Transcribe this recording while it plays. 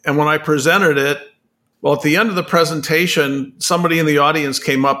And when I presented it, well, at the end of the presentation, somebody in the audience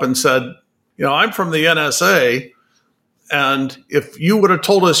came up and said, I'm from the NSA, and if you would have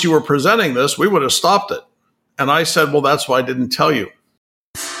told us you were presenting this, we would have stopped it. And I said, well, that's why I didn't tell you.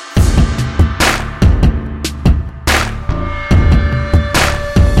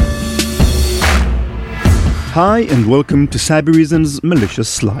 Hi, and welcome to Cybereason's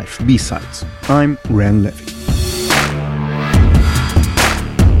Malicious Life B-Sides. I'm Ran Levy.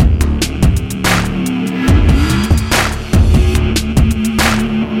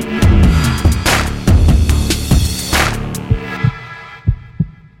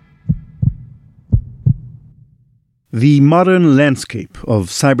 The modern landscape of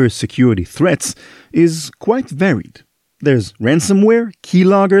cybersecurity threats is quite varied. There's ransomware,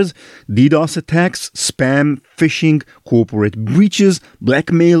 keyloggers, DDoS attacks, spam, phishing, corporate breaches,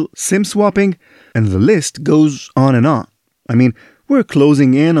 blackmail, SIM swapping, and the list goes on and on. I mean, we're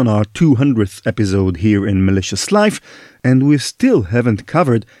closing in on our 200th episode here in Malicious Life, and we still haven't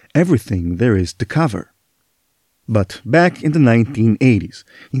covered everything there is to cover. But back in the 1980s,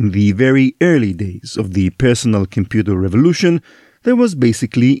 in the very early days of the personal computer revolution, there was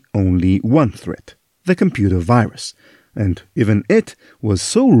basically only one threat: the computer virus. And even it was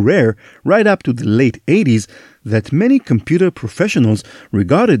so rare right up to the late 80s that many computer professionals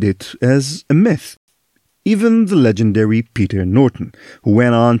regarded it as a myth. Even the legendary Peter Norton, who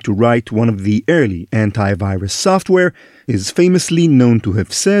went on to write one of the early antivirus software, is famously known to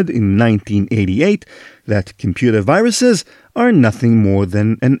have said in 1988 that computer viruses are nothing more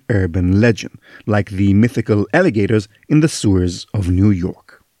than an urban legend, like the mythical alligators in the sewers of New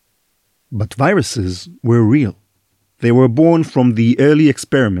York. But viruses were real. They were born from the early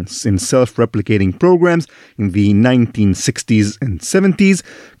experiments in self-replicating programs in the 1960s and 70s,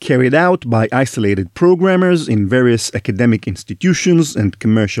 carried out by isolated programmers in various academic institutions and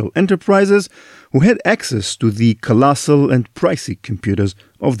commercial enterprises who had access to the colossal and pricey computers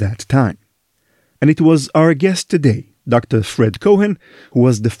of that time. And it was our guest today, Dr. Fred Cohen, who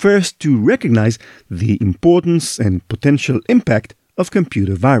was the first to recognize the importance and potential impact of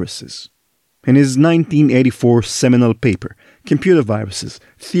computer viruses. In his 1984 seminal paper, Computer Viruses,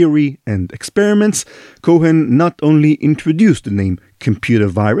 Theory and Experiments, Cohen not only introduced the name computer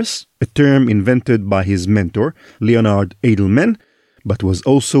virus, a term invented by his mentor, Leonard Edelman, but was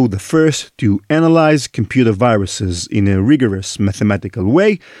also the first to analyze computer viruses in a rigorous mathematical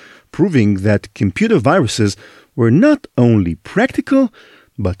way, proving that computer viruses were not only practical,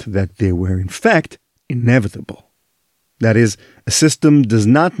 but that they were in fact inevitable. That is, a system does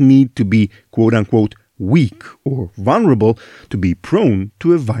not need to be quote-unquote weak or vulnerable to be prone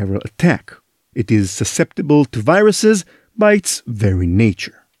to a viral attack. It is susceptible to viruses by its very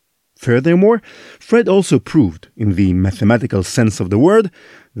nature. Furthermore, Fred also proved, in the mathematical sense of the word,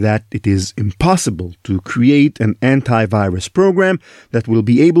 that it is impossible to create an antivirus program that will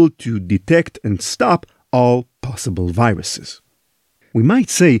be able to detect and stop all possible viruses. We might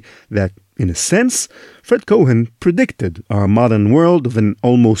say that, in a sense, Fred Cohen predicted our modern world of an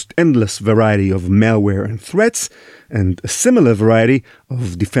almost endless variety of malware and threats, and a similar variety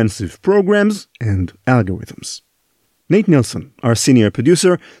of defensive programs and algorithms. Nate Nilsson, our senior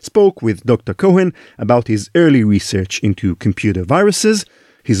producer, spoke with Dr. Cohen about his early research into computer viruses,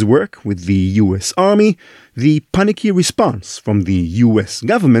 his work with the U.S. Army, the panicky response from the U.S.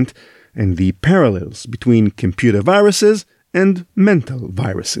 government, and the parallels between computer viruses and mental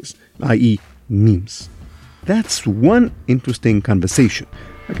viruses, i.e. memes. That's one interesting conversation,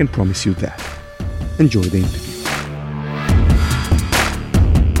 I can promise you that. Enjoy the interview.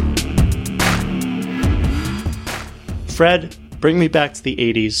 Fred, bring me back to the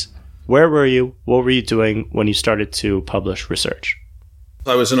 80s. Where were you? What were you doing when you started to publish research?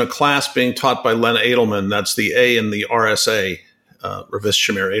 I was in a class being taught by Len Edelman. That's the A in the RSA, Revis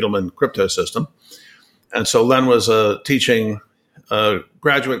Shamir Edelman crypto system. And so Len was teaching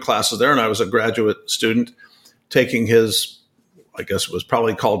graduate classes there, and I was a graduate student taking his, I guess it was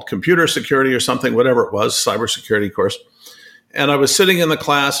probably called computer security or something, whatever it was, cybersecurity course. And I was sitting in the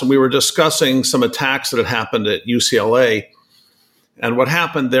class, and we were discussing some attacks that had happened at UCLA. And what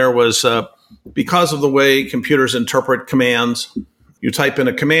happened there was because of the way computers interpret commands, you type in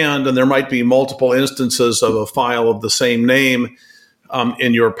a command, and there might be multiple instances of a file of the same name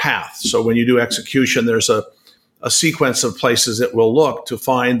in your path. So when you do execution, there's a sequence of places it will look to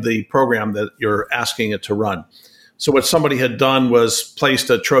find the program that you're asking it to run. So what somebody had done was placed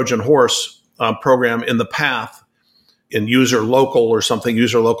a Trojan horse program in the path in user local or something,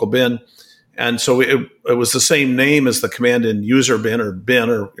 user local bin. And so it was the same name as the command in user bin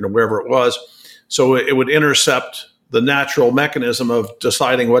or wherever it was. So it would intercept the natural mechanism of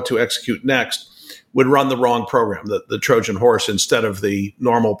deciding what to execute next would run the wrong program, the Trojan horse, instead of the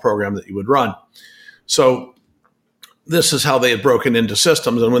normal program that you would run. So this is how they had broken into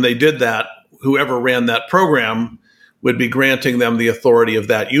systems. And when they did that, whoever ran that program would be granting them the authority of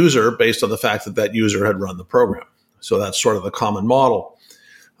that user based on the fact that that user had run the program. So that's sort of the common model.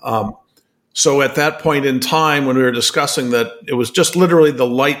 So at that point in time, when we were discussing that, it was just literally the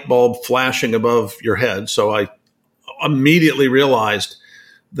light bulb flashing above your head. So I immediately realized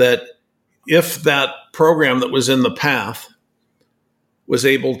that if that program that was in the path was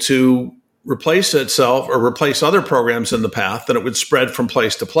able to replace itself or replace other programs in the path, then it would spread from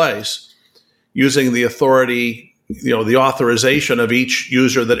place to place using the authority, the authorization of each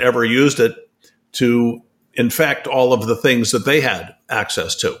user that ever used it to infect all of the things that they had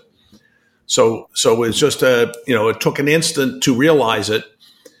access to. So it was just it took an instant to realize it.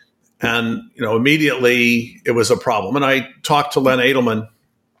 And, immediately it was a problem. And I talked to Len Edelman,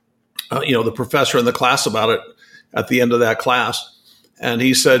 the professor in the class, about it at the end of that class. And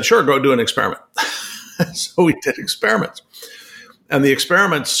he said, sure, go do an experiment. So we did experiments. And the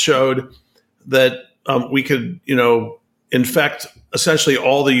experiments showed that we could, infect essentially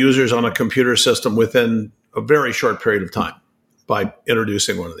all the users on a computer system within a very short period of time by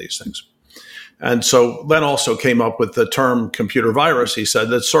introducing one of these things. And so Len also came up with the term computer virus. He said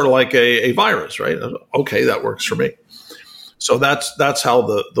that's sort of like a virus, right? Okay, that works for me. So that's how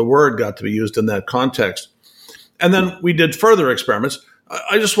the word got to be used in that context. And then we did further experiments.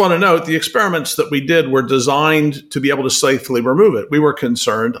 I just want to note the experiments that we did were designed to be able to safely remove it.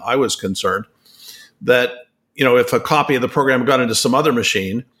 I was concerned that, if a copy of the program got into some other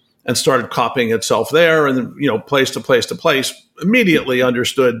machine and started copying itself there and, place to place to place, immediately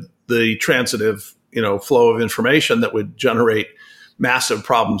understood the transitive, flow of information that would generate massive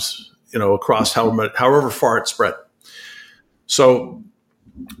problems, across however far it spread. So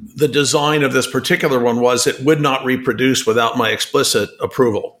the design of this particular one was it would not reproduce without my explicit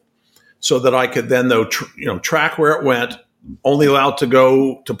approval, so that I could then, though, track where it went, only allowed to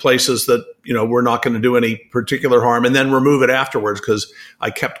go to places that, were not going to do any particular harm, and then remove it afterwards because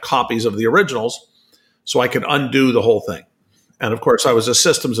I kept copies of the originals so I could undo the whole thing. And of course, I was a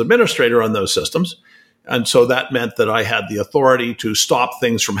systems administrator on those systems. And so that meant that I had the authority to stop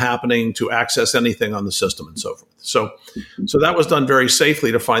things from happening, to access anything on the system and so forth. So that was done very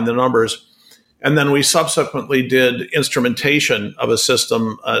safely to find the numbers. And then we subsequently did instrumentation of a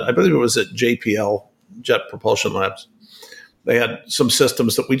system. I believe it was at JPL, Jet Propulsion Labs. They had some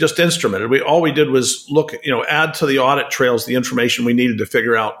systems that we just instrumented. All we did was look, add to the audit trails the information we needed to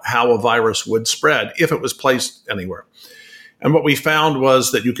figure out how a virus would spread if it was placed anywhere. And what we found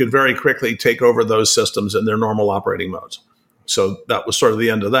was that you could very quickly take over those systems in their normal operating modes. So that was sort of the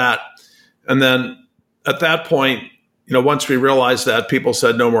end of that. And then at that point, once we realized that, people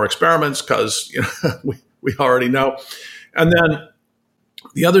said no more experiments because we already know. And then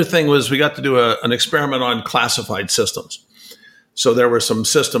the other thing was we got to do an experiment on classified systems. So there were some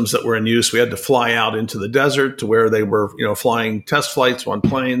systems that were in use. We had to fly out into the desert to where they were, flying test flights on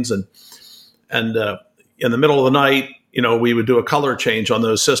planes, and in the middle of the night, we would do a color change on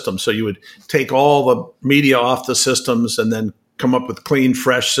those systems. So you would take all the media off the systems and then come up with clean,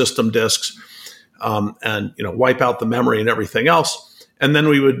 fresh system disks, and wipe out the memory and everything else. And then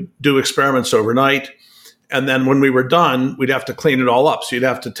we would do experiments overnight. And then when we were done, we'd have to clean it all up. So you'd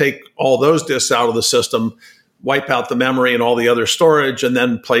have to take all those disks out of the system, wipe out the memory and all the other storage, and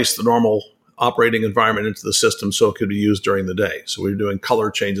then place the normal operating environment into the system so it could be used during the day. So we were doing color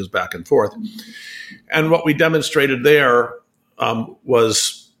changes back and forth. And what we demonstrated there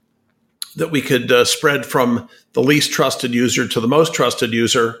was that we could spread from the least trusted user to the most trusted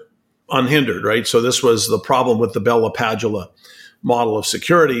user unhindered, right? So this was the problem with the Bell LaPadula model of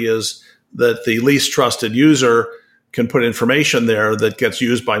security, is that the least trusted user can put information there that gets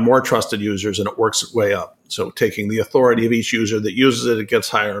used by more trusted users, and it works its way up. So taking the authority of each user that uses it, it gets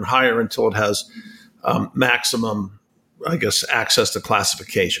higher and higher until it has maximum, access to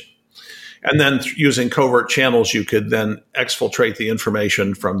classification. And then using covert channels, you could then exfiltrate the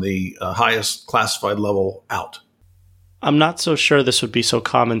information from the highest classified level out. I'm not so sure this would be so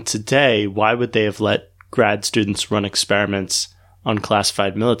common today. Why would they have let grad students run experiments on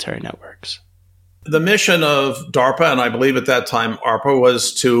classified military networks? The mission of DARPA, and I believe at that time ARPA,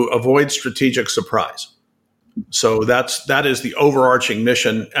 was to avoid strategic surprise. So that is the overarching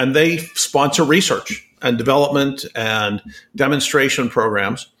mission. And they sponsor research and development and demonstration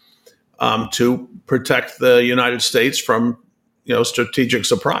programs to protect the United States from, strategic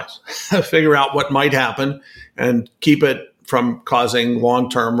surprise, figure out what might happen and keep it from causing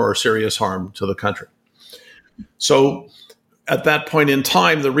long-term or serious harm to the country. So at that point in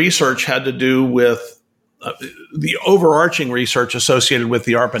time, the research had to do with the overarching research associated with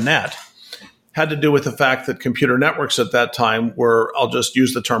the ARPANET had to do with the fact that computer networks at that time were, I'll just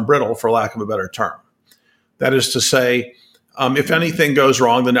use the term brittle for lack of a better term. That is to say, if anything goes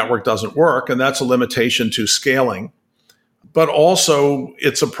wrong, the network doesn't work, and that's a limitation to scaling. But also,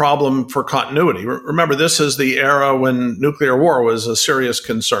 it's a problem for continuity. Remember, this is the era when nuclear war was a serious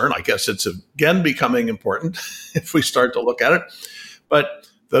concern. I guess it's again becoming important if we start to look at it. But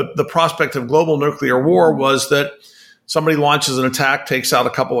the prospect of global nuclear war was that somebody launches an attack, takes out a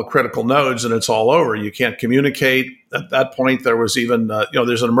couple of critical nodes, and it's all over. You can't communicate. At that point, there was even,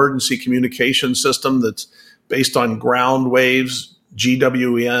 there's an emergency communication system that's based on ground waves,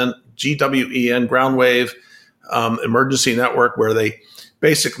 GWEN, ground wave emergency network, where they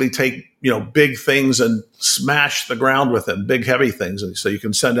basically take, big things and smash the ground with them, big, heavy things. And so you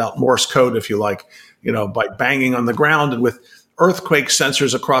can send out Morse code, if you like, by banging on the ground, and with earthquake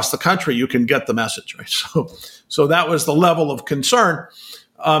sensors across the country, you can get the message, right? So that was the level of concern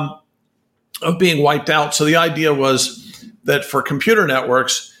of being wiped out. So the idea was that for computer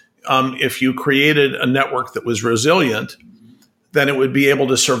networks, if you created a network that was resilient, then it would be able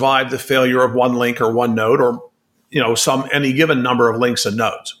to survive the failure of one link or one node, or any given number of links and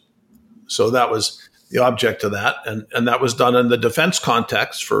nodes. So that was the object of that, and that was done in the defense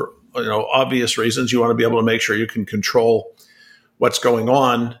context for obvious reasons. You want to be able to make sure you can control what's going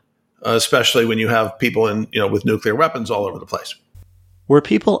on, especially when you have people with nuclear weapons all over the place. Were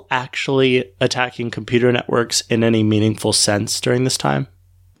people actually attacking computer networks in any meaningful sense during this time?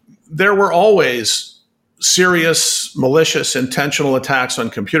 There were always serious, malicious, intentional attacks on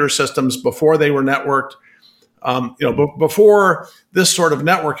computer systems before they were networked. Before this sort of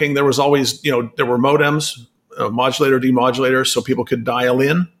networking, there was always, there were modems, modulator, demodulator, so people could dial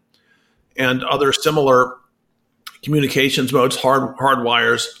in, and other similar communications modes, hard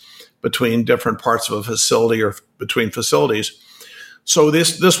wires between different parts of a facility or between facilities. So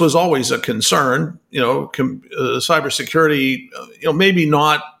this was always a concern. Cybersecurity, maybe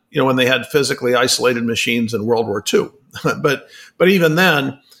not, when they had physically isolated machines in World War II, but even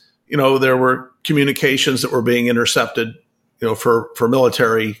then, there were communications that were being intercepted, for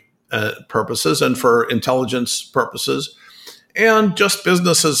military purposes and for intelligence purposes, and just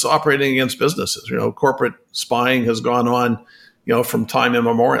businesses operating against businesses. Corporate spying has gone on, from time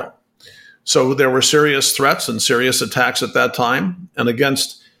immemorial. So there were serious threats and serious attacks at that time. And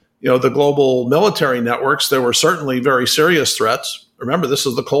against, the global military networks, there were certainly very serious threats. Remember, this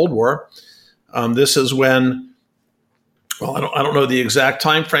is the Cold War. This is when, I don't know the exact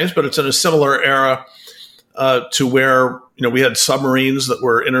time frames, but it's in a similar era to where, we had submarines that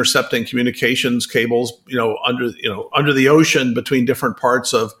were intercepting communications cables, under the ocean between different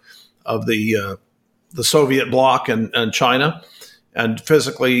parts of the Soviet bloc and China, and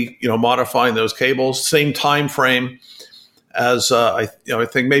physically, modifying those cables. Same time frame as I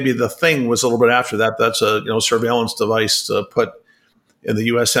think maybe the Thing was a little bit after that. That's a surveillance device put in the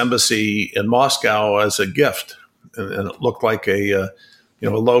U.S. Embassy in Moscow as a gift, and it looked like a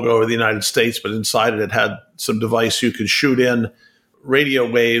logo of the United States, but inside it had some device you could shoot in radio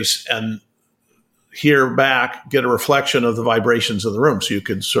waves and hear back, get a reflection of the vibrations in the room, so you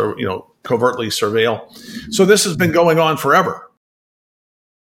could covertly surveil. So this has been going on forever.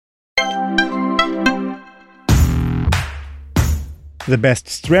 The best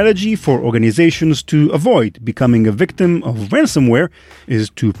strategy for organizations to avoid becoming a victim of ransomware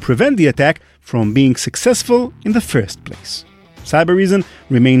is to prevent the attack from being successful in the first place. Cybereason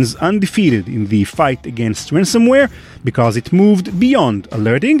remains undefeated in the fight against ransomware because it moved beyond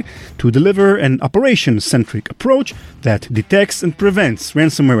alerting to deliver an operations-centric approach that detects and prevents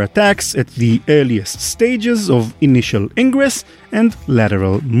ransomware attacks at the earliest stages of initial ingress and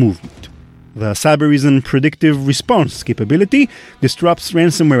lateral movement. The Cybereason predictive response capability disrupts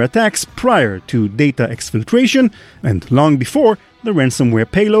ransomware attacks prior to data exfiltration and long before the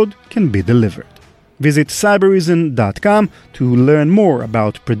ransomware payload can be delivered. Visit cybereason.com to learn more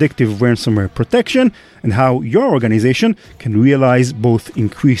about predictive ransomware protection and how your organization can realize both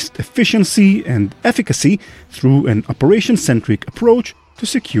increased efficiency and efficacy through an operation-centric approach to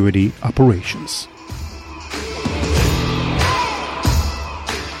security operations.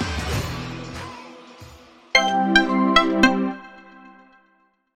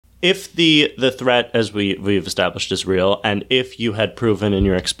 If the threat, as we've established, is real, and if you had proven in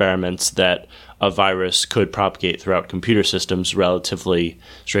your experiments that a virus could propagate throughout computer systems relatively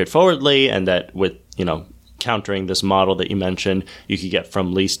straightforwardly, and that with, countering this model that you mentioned, you could get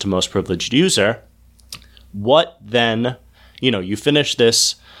from least to most privileged user, what then, you finish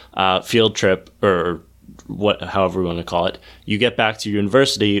this field trip or however we want to call it, you get back to your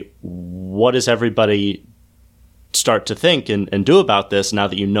university, what does everybody start to think and do about this now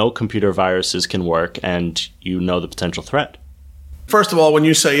that you know computer viruses can work and you know the potential threat? First of all, when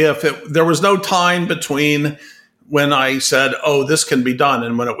you say there was no time between when I said, oh, this can be done,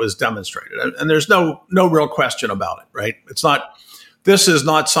 and when it was demonstrated. And there's no real question about it, right? This is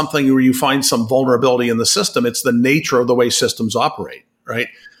not something where you find some vulnerability in the system. It's the nature of the way systems operate, right?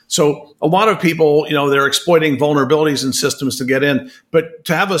 So a lot of people, they're exploiting vulnerabilities in systems to get in. But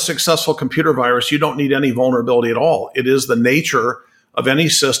to have a successful computer virus, you don't need any vulnerability at all. It is the nature of any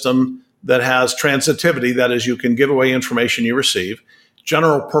system that has transitivity. That is, you can give away information you receive,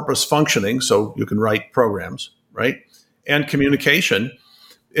 general purpose functioning, so you can write programs, right? And communication.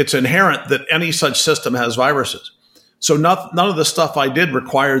 It's inherent that any such system has viruses. So none of the stuff I did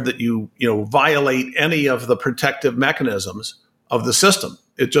required that you violate any of the protective mechanisms of the system.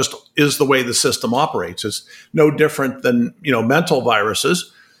 It just is the way the system operates. It's no different than, mental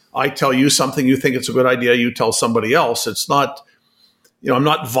viruses. I tell you something, you think it's a good idea, you tell somebody else. It's not, I'm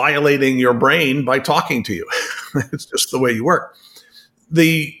not violating your brain by talking to you. It's just the way you work.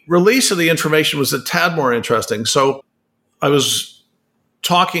 The release of the information was a tad more interesting. So I was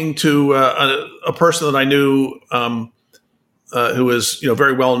talking to a person that I knew who was,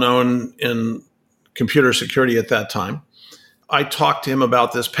 very well known in computer security at that time. I talked to him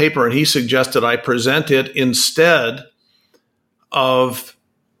about this paper, and he suggested I present it instead of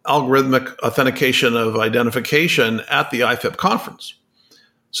algorithmic authentication of identification at the IFIP conference.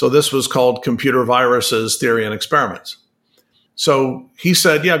 So this was called Computer Viruses, Theory and Experiments. So he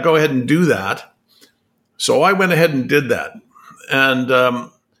said, yeah, go ahead and do that. So I went ahead and did that. And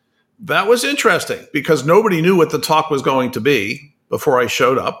that was interesting because nobody knew what the talk was going to be before I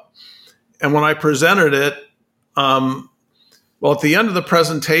showed up. And when I presented it, well, at the end of the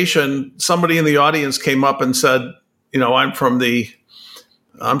presentation, somebody in the audience came up and said, I'm from the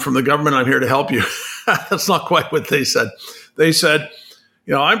government. I'm here to help you. That's not quite what they said. They said,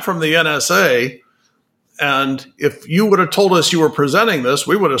 I'm from the NSA. And if you would have told us you were presenting this,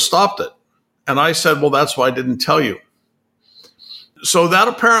 we would have stopped it. And I said, well, that's why I didn't tell you. So that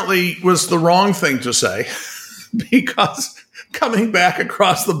apparently was the wrong thing to say because coming back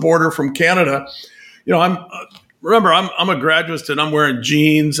across the border from Canada, I'm a graduate student. I'm wearing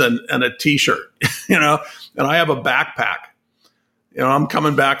jeans and a T-shirt, and I have a backpack. I'm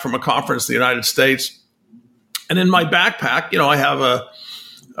coming back from a conference in the United States. And in my backpack, I have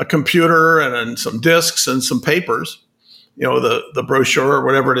a computer and some disks and some papers, the brochure or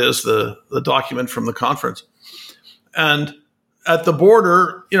whatever it is, the document from the conference. And at the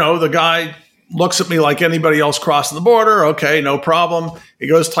border, the guy looks at me like anybody else crossing the border. Okay, no problem. He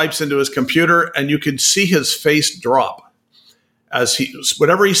goes, types into his computer, and you could see his face drop as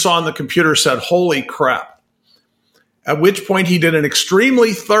whatever he saw on the computer said, holy crap. At which point he did an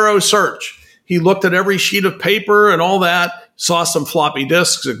extremely thorough search. He looked at every sheet of paper and all that, saw some floppy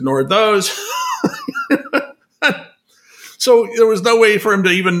disks, ignored those. So there was no way for him to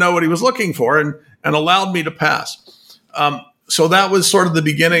even know what he was looking for and allowed me to pass. So that was sort of the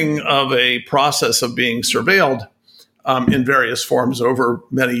beginning of a process of being surveilled in various forms over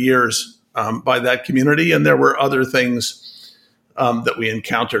many years by that community. And there were other things that we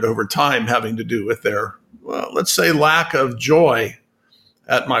encountered over time having to do with their, let's say, lack of joy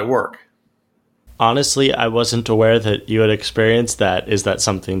at my work. Honestly, I wasn't aware that you had experienced that. Is that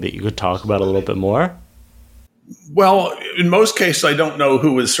something that you could talk about a little bit more? Well, in most cases, I don't know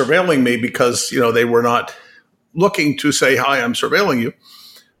who was surveilling me because, they were not looking to say, hi, I'm surveilling you.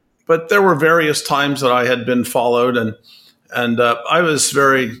 But there were various times that I had been followed and I was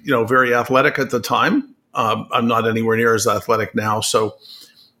very athletic at the time. I'm not anywhere near as athletic now. So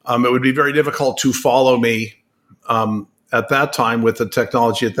it would be very difficult to follow me at that time with the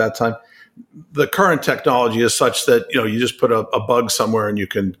technology at that time. The current technology is such that, you just put a bug somewhere and you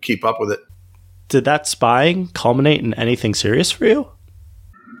can keep up with it. Did that spying culminate in anything serious for you?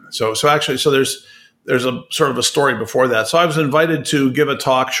 So there's a sort of a story before that. So I was invited to give a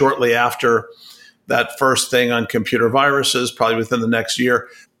talk shortly after that first thing on computer viruses, probably within the next year.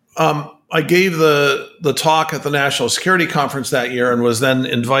 I gave the talk at the National Security Conference that year and was then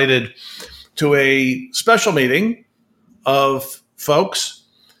invited to a special meeting of folks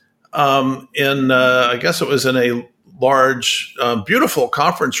I guess it was in a large, beautiful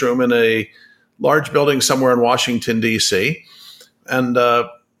conference room in a large building somewhere in Washington, D.C. And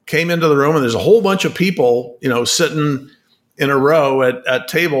came into the room and there's a whole bunch of people, sitting in a row at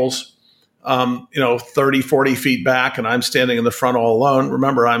tables, 30, 40 feet back. And I'm standing in the front all alone.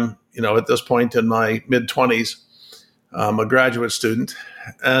 Remember, I'm, at this point in my mid-20s, I'm a graduate student.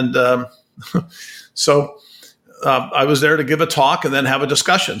 And So I was there to give a talk and then have a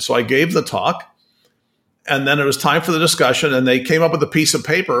discussion. So I gave the talk, and then it was time for the discussion, and they came up with a piece of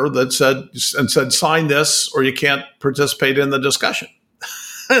paper that said, sign this or you can't participate in the discussion.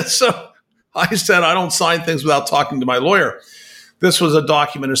 So I said, I don't sign things without talking to my lawyer. This was a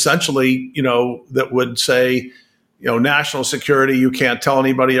document essentially, that would say, national security, you can't tell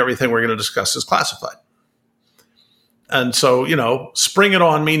anybody, everything we're going to discuss is classified. And so, spring it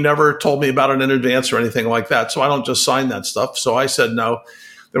on me, never told me about it in advance or anything like that. So I don't just sign that stuff. So I said no.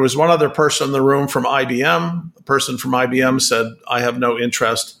 There was one other person in the room from IBM. The person from IBM said, I have no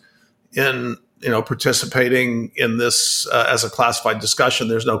interest in, participating in this as a classified discussion.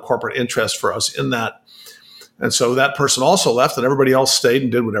 There's no corporate interest for us in that. And so that person also left, and everybody else stayed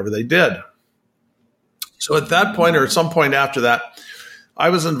and did whatever they did. So at that point, or at some point after that, I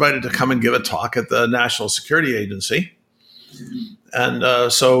was invited to come and give a talk at the National Security Agency.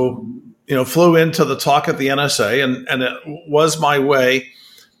 And so flew into the talk at the NSA, and it was my way.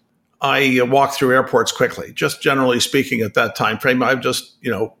 I walked through airports quickly, just generally speaking at that time frame. I've just,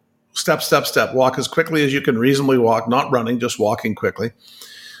 step, walk as quickly as you can reasonably walk, not running, just walking quickly.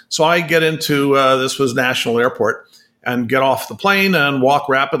 So I get into, this was National Airport, and get off the plane and walk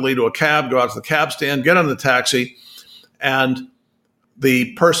rapidly to a cab, go out to the cab stand, get in the taxi. And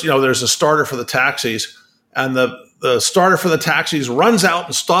the person, there's a starter for the taxis, and the starter for the taxis runs out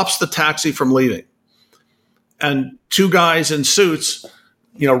and stops the taxi from leaving. And two guys in suits,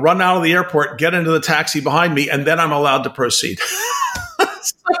 run out of the airport, get into the taxi behind me, and then I'm allowed to proceed.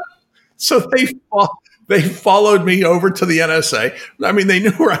 So they followed me over to the NSA. I mean, they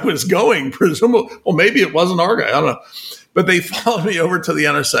knew where I was going, presumably. Well, maybe it wasn't our guy. I don't know. But they followed me over to the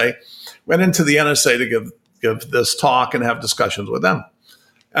NSA, went into the NSA to give this talk and have discussions with them.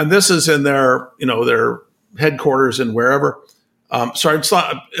 And this is in their headquarters in wherever.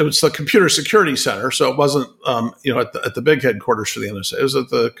 It was the Computer Security Center. So it wasn't, at the big headquarters for the NSA. It was at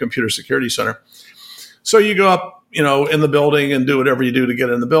the Computer Security Center. So you go up, in the building and do whatever you do to get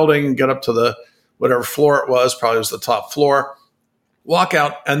in the building and get up to the whatever floor it was, probably was the top floor, walk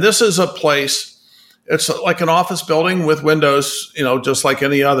out. And this is a place, it's like an office building with windows, just like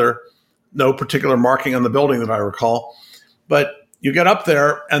any other, no particular marking on the building that I recall. But you get up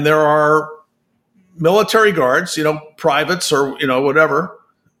there and there are military guards, privates or, whatever,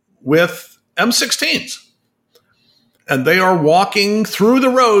 with M16s. And they are walking through the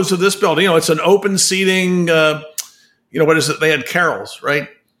rows of this building. It's an open seating, what is it? They had carols, right?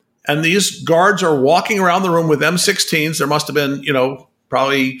 And these guards are walking around the room with M16s. There must have been,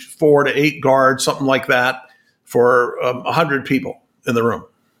 probably 4 to 8 guards, something like that, for 100 people in the room.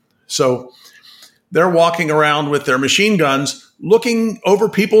 So they're walking around with their machine guns, looking over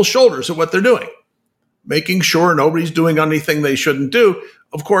people's shoulders at what they're doing, making sure nobody's doing anything they shouldn't do.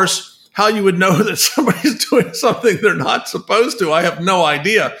 Of course, how you would know that somebody's doing something they're not supposed to, I have no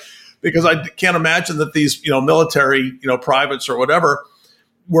idea, because I can't imagine that these, military, privates or whatever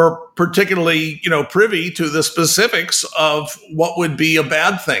were particularly, privy to the specifics of what would be a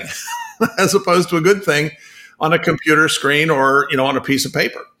bad thing as opposed to a good thing on a computer screen or, on a piece of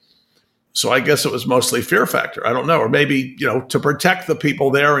paper. So I guess it was mostly fear factor. I don't know. Or maybe, to protect the people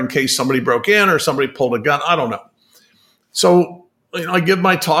there in case somebody broke in or somebody pulled a gun. I don't know. So, I give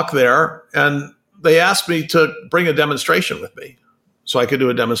my talk there, and they asked me to bring a demonstration with me so I could do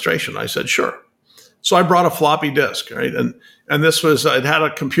a demonstration. I said, sure. So I brought a floppy disk, right? And this was, it had a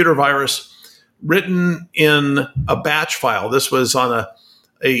computer virus written in a batch file. This was on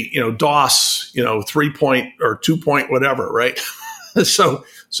a DOS, 3 point or 2 point, whatever, right? So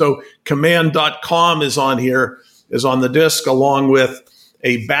command.com is on here, is on the disk along with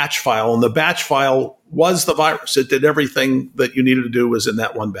a batch file. And the batch file was the virus. It did everything that you needed to do was in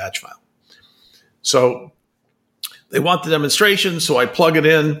that one batch file. So they want the demonstration. So I plug it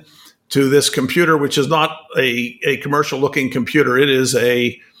in to this computer, which is not a commercial looking computer. It is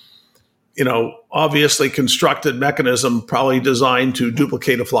a, obviously constructed mechanism, probably designed to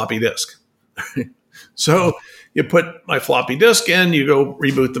duplicate a floppy disk. So you put my floppy disk in, you go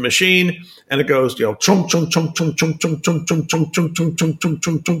reboot the machine, and it goes, chung, chung, chung, chung, chung, chung, chung, chung, chung, chung, chung, chung, chung,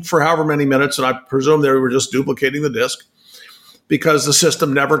 chung, chung, for however many minutes. And I presume they were just duplicating the disk because the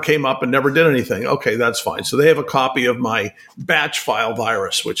system never came up and never did anything. Okay, that's fine. So they have a copy of my batch file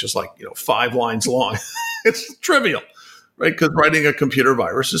virus, which is like, 5 lines long. It's trivial, right? Because writing a computer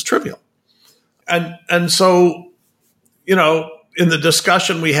virus is trivial. And so, in the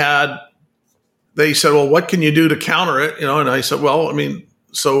discussion we had, they said, well, what can you do to counter it? And I said, well,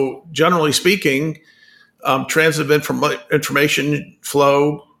 so generally speaking, transit information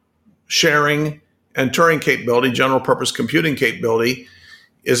flow, sharing, and Turing capability, general purpose computing capability,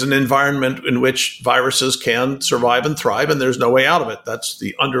 is an environment in which viruses can survive and thrive, and there's no way out of it. That's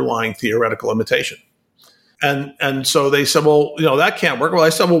the underlying theoretical limitation. And so they said, well, that can't work. Well, I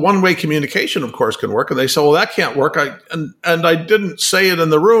said, well, one-way communication, of course, can work. And they said, well, that can't work. And I didn't say it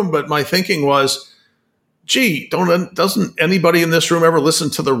in the room, but my thinking was, gee, doesn't anybody in this room ever listen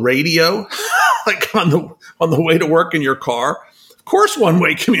to the radio, like on the way to work in your car? Of course,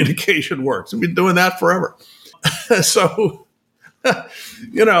 one-way communication works. We've been doing that forever. So,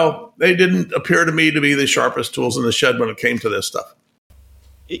 they didn't appear to me to be the sharpest tools in the shed when it came to this stuff.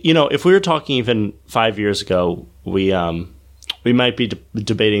 If we were talking even 5 years ago, we might be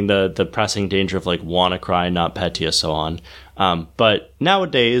debating the pressing danger of like WannaCry, NotPetya, so on. But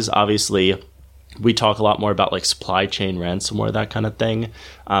nowadays, obviously, we talk a lot more about like supply chain ransomware, that kind of thing,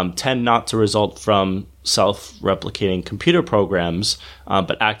 tend not to result from self-replicating computer programs,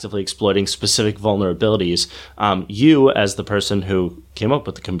 but actively exploiting specific vulnerabilities. You, as the person who came up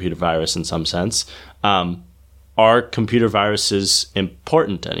with the computer virus in some sense, are computer viruses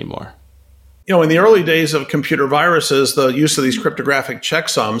important anymore? In the early days of computer viruses, the use of these cryptographic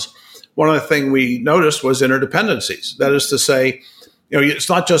checksums, one of the things we noticed was interdependencies. That is to say, it's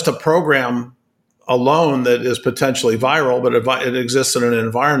not just a program alone that is potentially viral, but it exists in an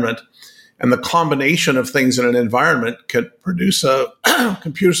environment. And the combination of things in an environment can produce a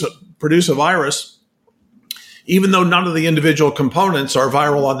virus, even though none of the individual components are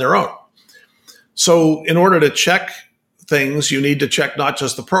viral on their own. So in order to check things, you need to check not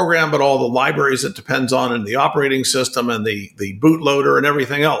just the program, but all the libraries it depends on and the operating system and the bootloader and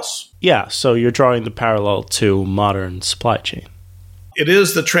everything else. Yeah, so you're drawing the parallel to modern supply chain. It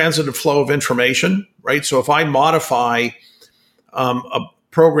is the transitive flow of information, right? So if I modify a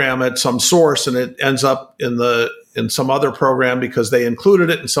program at some source and it ends up in some other program because they included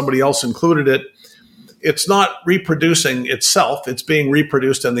it and somebody else included it, it's not reproducing itself, it's being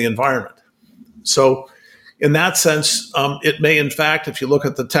reproduced in the environment. So in that sense, it may, in fact, if you look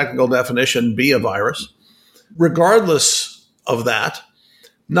at the technical definition, be a virus. Regardless of that,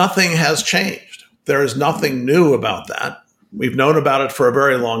 nothing has changed. There is nothing new about that. We've known about it for a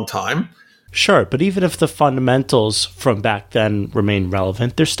very long time. Sure, but even if the fundamentals from back then remain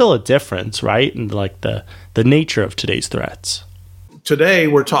relevant, there's still a difference, right? In like the nature of today's threats. Today,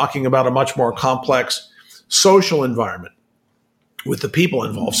 we're talking about a much more complex social environment with the people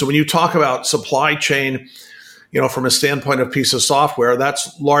involved. So when you talk about supply chain, from a standpoint of piece of software,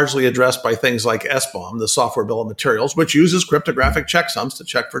 that's largely addressed by things like SBOM, the software bill of materials, which uses cryptographic checksums to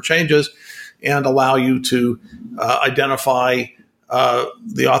check for changes and allow you to identify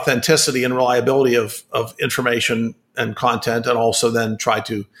the authenticity and reliability of information and content, and also then try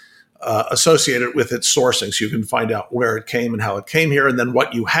to associate it with its sourcing so you can find out where it came and how it came here, and then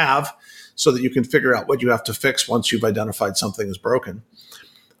what you have, so that you can figure out what you have to fix once you've identified something is broken.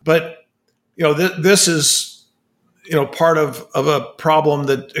 But, this is, part of a problem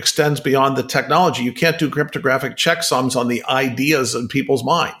that extends beyond the technology. You can't do cryptographic checksums on the ideas in people's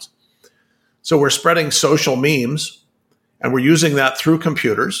minds. So we're spreading social memes, and we're using that through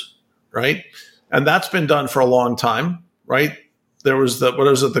computers, right? And that's been done for a long time, right? There was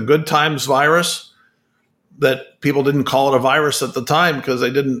the Good Times virus, that people didn't call it a virus at the time because they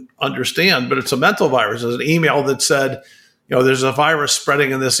didn't understand, but it's a mental virus. There's an email that said, there's a virus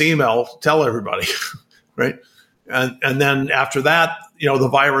spreading in this email, tell everybody, right? And then after that, the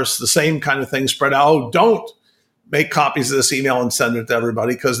virus, the same kind of thing spread out. Oh, don't make copies of this email and send it to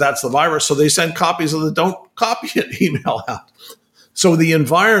everybody because that's the virus. So they send copies of the don't copy it email out. So the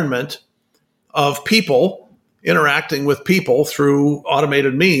environment of people interacting with people through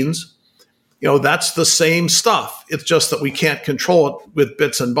automated means, that's the same stuff. It's just that we can't control it with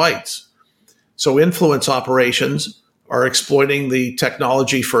bits and bytes. So influence operations are exploiting the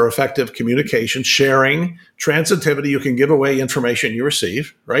technology for effective communication, sharing, transitivity. You can give away information you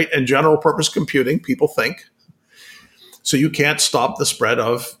receive, right? And general purpose computing, people think. So you can't stop the spread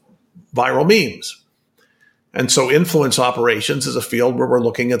of viral memes. And so influence operations is a field where we're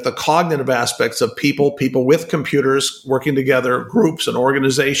looking at the cognitive aspects of people with computers working together, groups and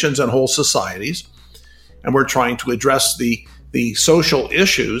organizations and whole societies. And we're trying to address the social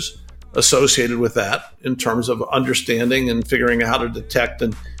issues associated with that in terms of understanding and figuring out how to detect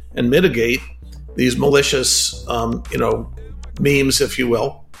and mitigate these malicious, memes, if you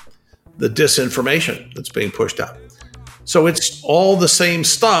will, the disinformation that's being pushed out. So it's all the same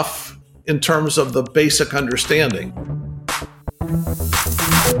stuff in terms of the basic understanding.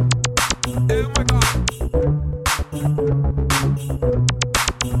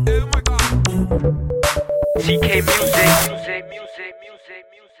 CK Music.